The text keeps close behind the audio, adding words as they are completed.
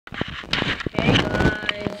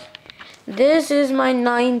This is my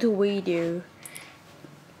 9th video.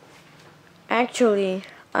 Actually,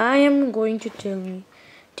 I am going to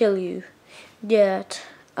tell you that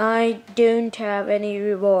I don't have any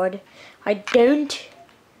reward. I have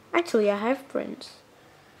friends.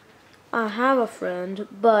 I have a friend,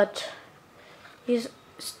 but he's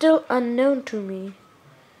still unknown to me.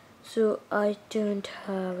 So I don't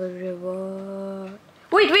have a reward.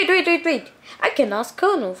 Wait. I can ask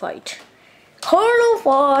Colonel Fight. Colonel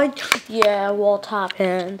Fight! Yeah, what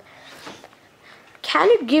happened? Can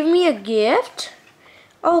you give me a gift?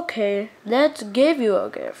 Okay, let's give you a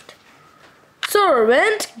gift.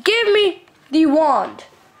 Servant, give me the wand.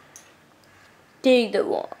 Take the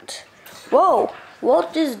wand. Whoa,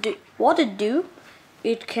 what it do?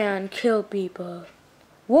 It can kill people.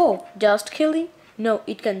 Whoa, just killing? No,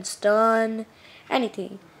 it can stun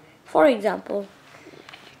anything. For example,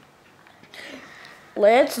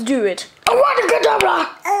 let's do it.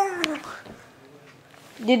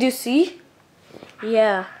 Did you see?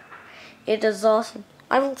 Yeah, it is awesome.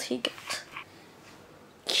 I will take it.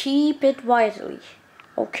 Keep it wisely,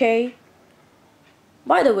 okay?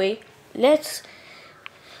 By the way, let's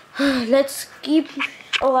keep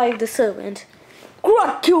alive the servant.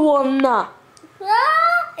 Gratuana.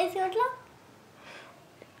 Is your luck?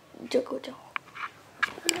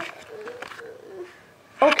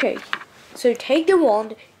 Okay, so take the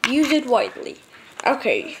wand, use it wisely.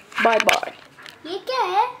 Okay, bye.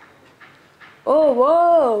 Oh,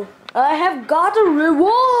 whoa! I have got a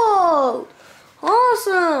reward!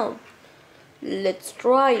 Awesome! Let's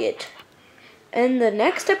try it. In the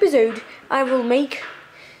next episode, I will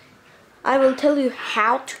tell you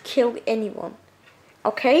how to kill anyone.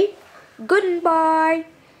 Okay? Goodbye!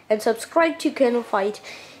 And subscribe to Colonel Fight.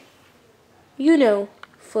 You know,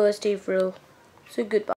 1st April. So goodbye.